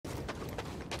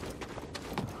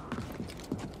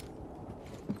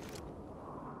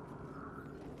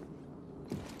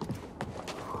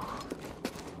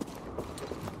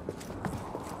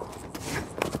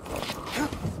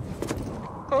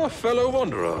Ah, fellow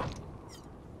wanderer.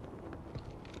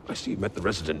 I see you met the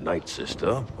resident Night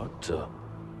Sister, but,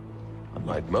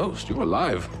 unlike most, you're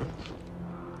alive.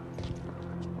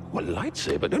 Well,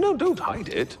 lightsaber? No, don't hide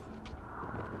it.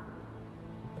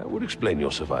 That would explain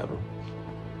your survival.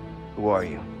 Who are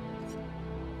you?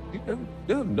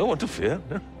 No one to fear.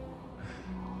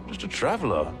 Just a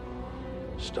traveler,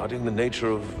 studying the nature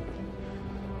of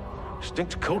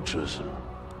extinct cultures and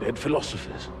dead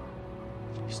philosophies.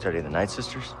 You study the Night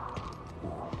Sisters?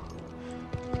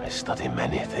 I study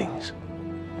many things.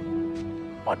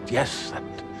 But yes, that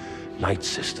Night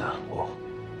Sister, well,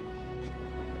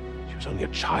 she was only a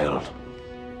child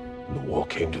when the war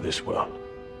came to this world.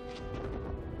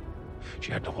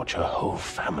 She had to watch her whole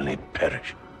family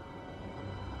perish.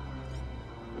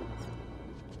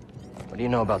 What do you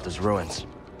know about those ruins?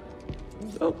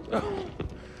 Oh,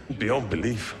 beyond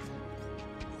belief.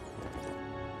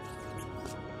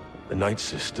 The Night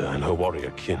Sister and her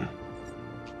warrior kin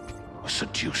were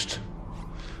seduced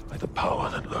by the power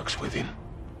that lurks within.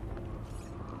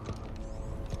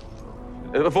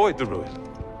 Avoid the ruin,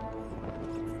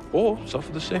 or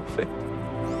suffer the same fate.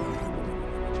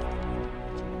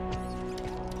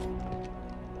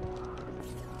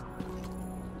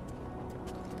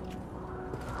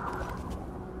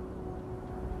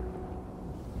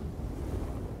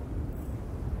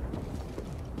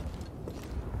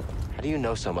 How do you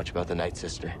know so much about the Night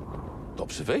Sister?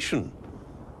 Observation.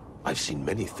 I've seen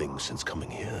many things since coming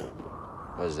here.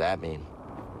 What does that mean?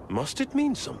 Must it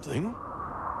mean something?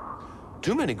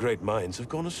 Too many great minds have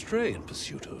gone astray in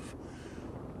pursuit of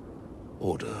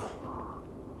order.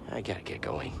 I gotta get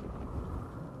going.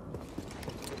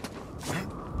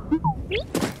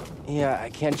 Yeah, I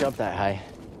can't jump that high.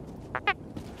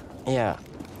 Yeah,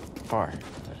 far.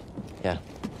 Yeah.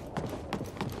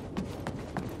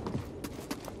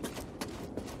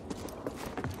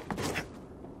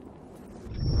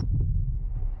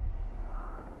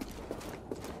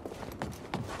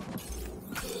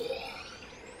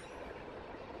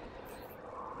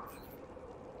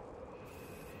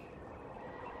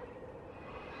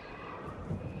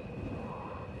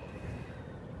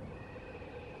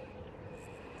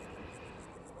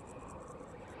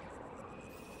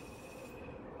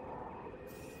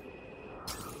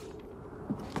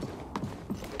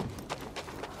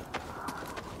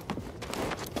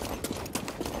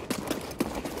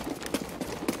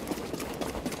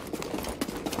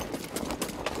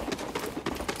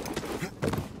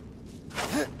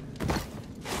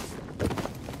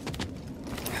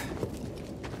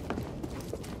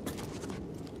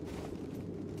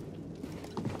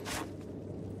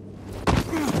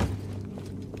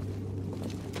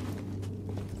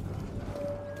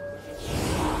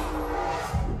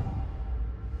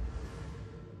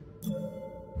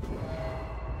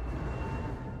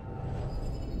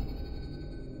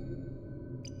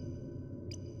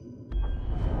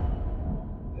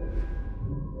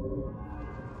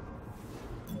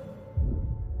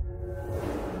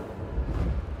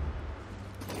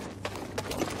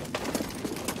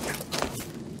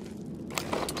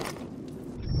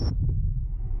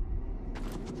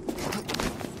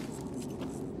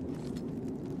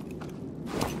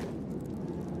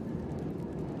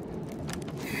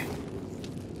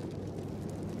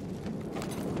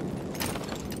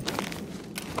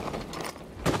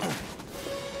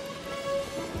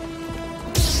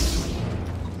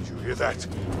 That.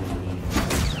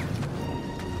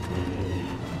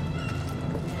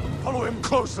 Follow him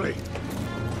closely.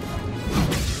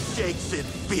 Shakes in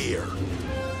fear.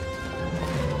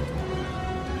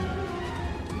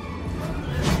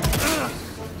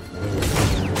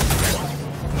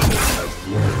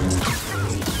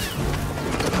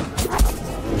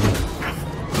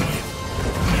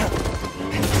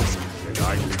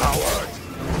 Jedi coward.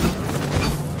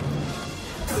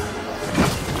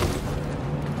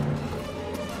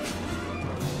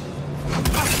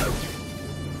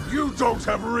 You don't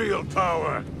have real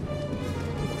power!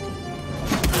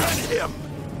 Let him!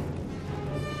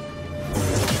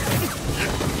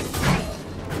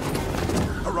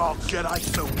 Are all Jedi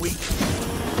so weak?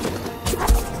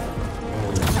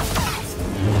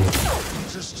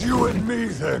 Just you and me,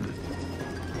 then.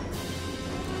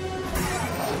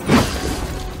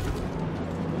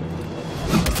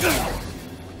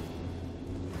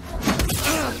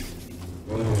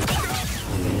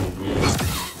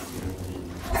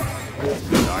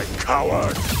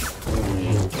 Coward!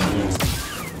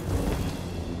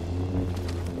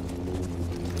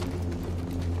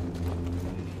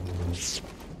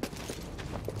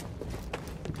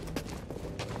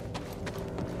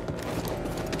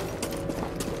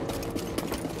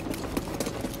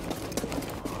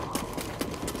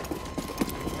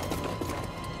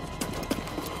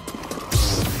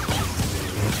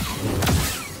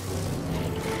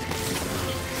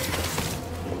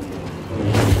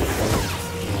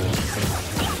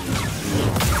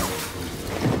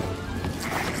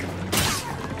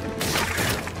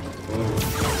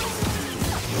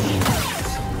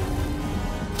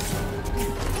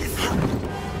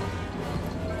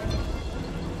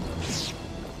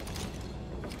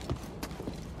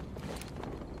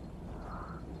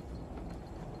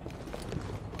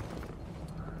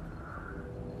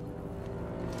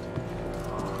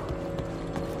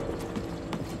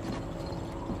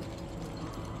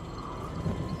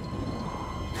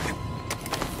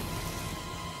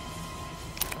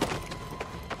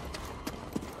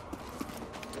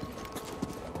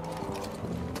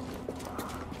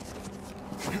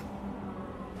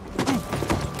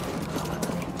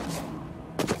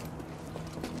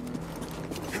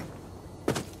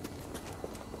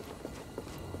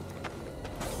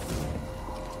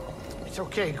 It's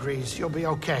okay, Grease. You'll be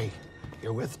okay.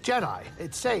 You're with Jedi.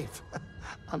 It's safe.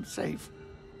 I'm safe.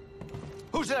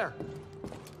 Who's there?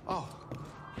 Oh,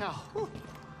 Cal. Whew.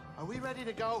 Are we ready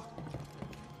to go?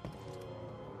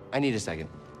 I need a second.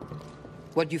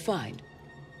 What'd you find?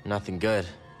 Nothing good.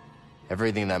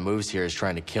 Everything that moves here is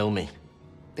trying to kill me.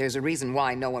 There's a reason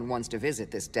why no one wants to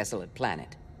visit this desolate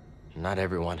planet. Not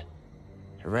everyone.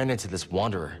 I ran into this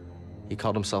wanderer. He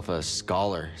called himself a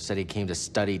scholar, said he came to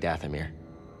study Dathomir.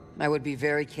 I would be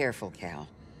very careful, Cal.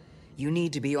 You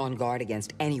need to be on guard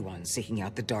against anyone seeking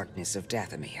out the darkness of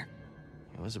Dathomir.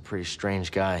 He was a pretty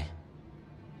strange guy.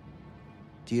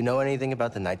 Do you know anything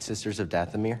about the Night Sisters of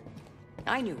Dathomir?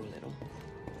 I knew a little.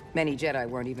 Many Jedi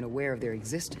weren't even aware of their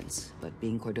existence, but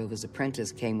being Cordova's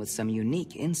apprentice came with some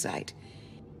unique insight.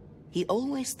 He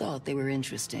always thought they were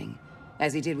interesting,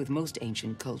 as he did with most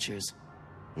ancient cultures.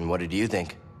 And what did you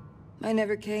think? I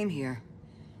never came here.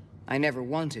 I never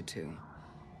wanted to.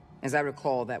 As I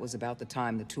recall, that was about the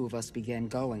time the two of us began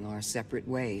going our separate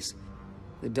ways.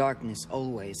 The darkness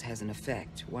always has an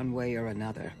effect, one way or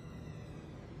another.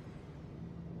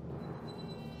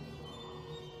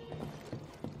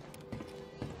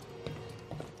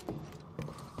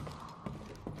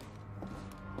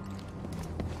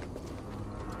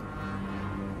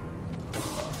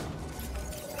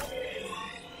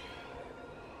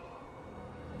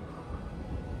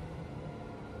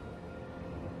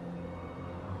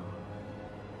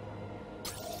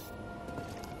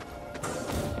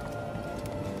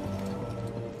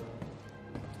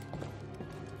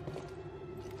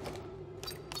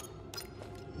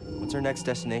 What's our next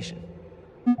destination?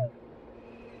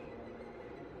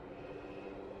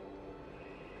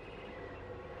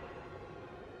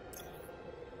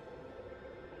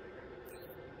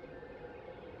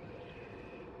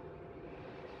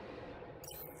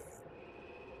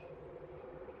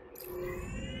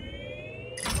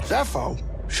 Zepho?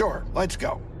 Sure, let's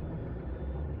go.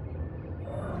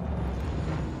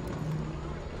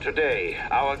 Today,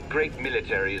 our great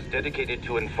military is dedicated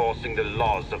to enforcing the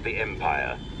laws of the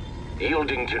Empire,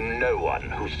 yielding to no one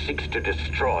who seeks to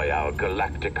destroy our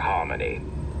galactic harmony.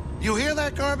 You hear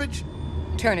that garbage?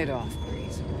 Turn it off,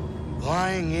 please.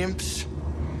 Lying imps.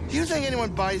 Do you think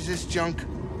anyone buys this junk?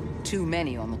 Too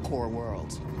many on the core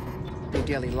worlds. Their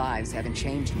daily lives haven't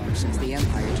changed much since the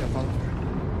Empire took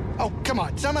over. Oh, come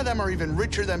on. Some of them are even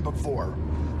richer than before.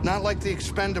 Not like the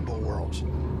expendable worlds.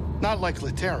 Not like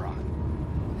Laterra.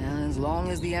 As long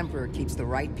as the Emperor keeps the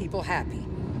right people happy,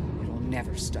 it'll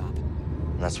never stop.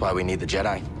 That's why we need the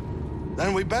Jedi.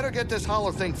 Then we better get this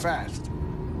hollow thing fast.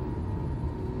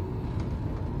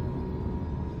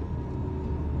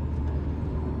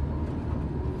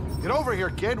 Get over here,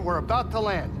 kid. We're about to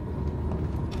land.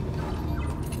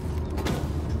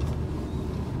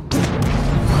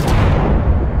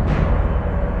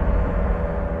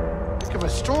 Think of a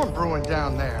storm brewing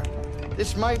down there.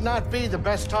 This might not be the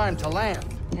best time to land.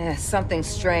 Something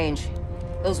strange.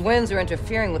 Those winds are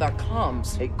interfering with our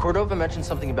comms. Hey, Cordova mentioned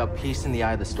something about peace in the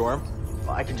eye of the storm.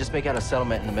 Well, I can just make out a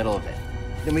settlement in the middle of it.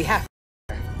 Then we have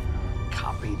to.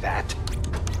 Copy that.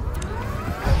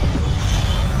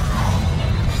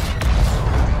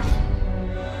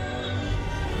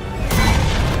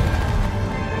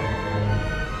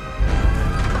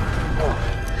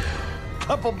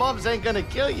 Couple bumps ain't gonna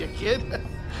kill you, kid.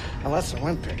 Unless the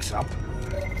wind picks up.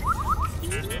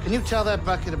 Can you tell that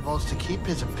bucket of balls to keep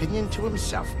his opinion to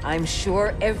himself? I'm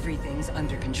sure everything's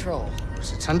under control.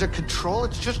 Because it's under control,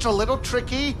 it's just a little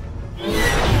tricky.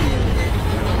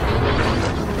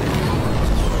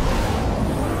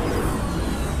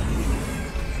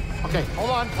 Okay, hold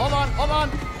on.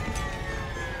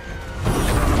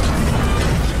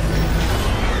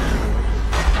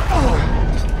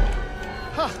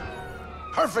 Huh.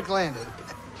 Perfect landing.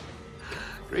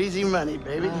 Easy money,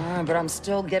 baby. But I'm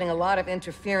still getting a lot of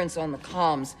interference on the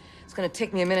comms. It's gonna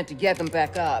take me a minute to get them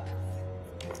back up.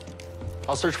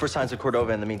 I'll search for signs of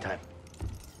Cordova in the meantime.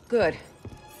 Good.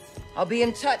 I'll be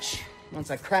in touch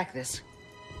once I crack this.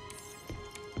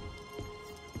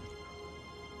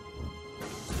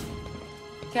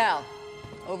 Cal,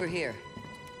 over here.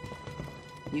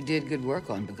 You did good work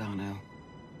on Bogano.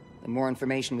 The more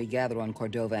information we gather on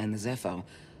Cordova and the Zepho,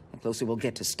 the closer we'll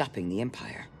get to stopping the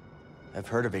Empire. I've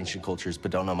heard of ancient cultures,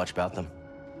 but don't know much about them.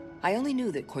 I only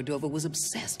knew that Cordova was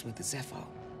obsessed with the Zepho,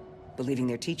 believing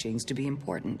their teachings to be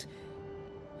important.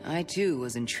 I, too,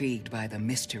 was intrigued by the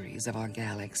mysteries of our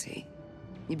galaxy.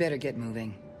 You better get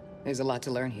moving. There's a lot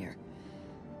to learn here.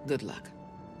 Good luck.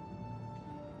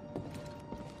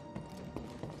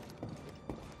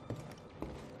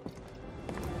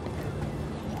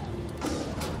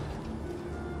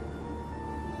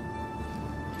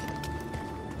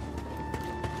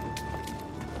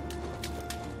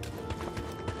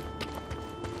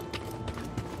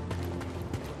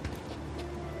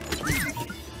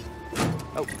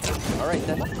 right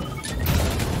then.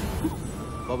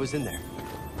 What was in there?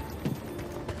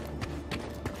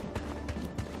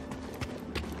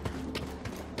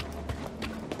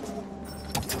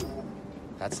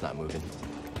 That's not moving.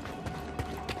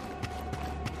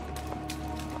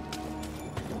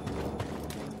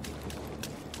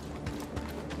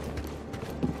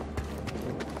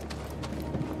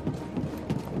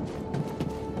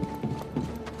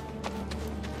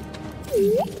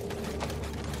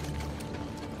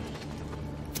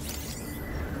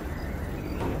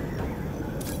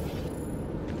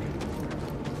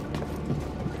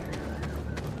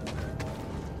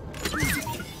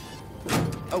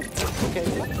 Oh, okay.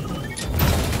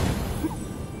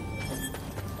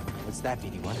 What's that,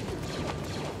 BD-1?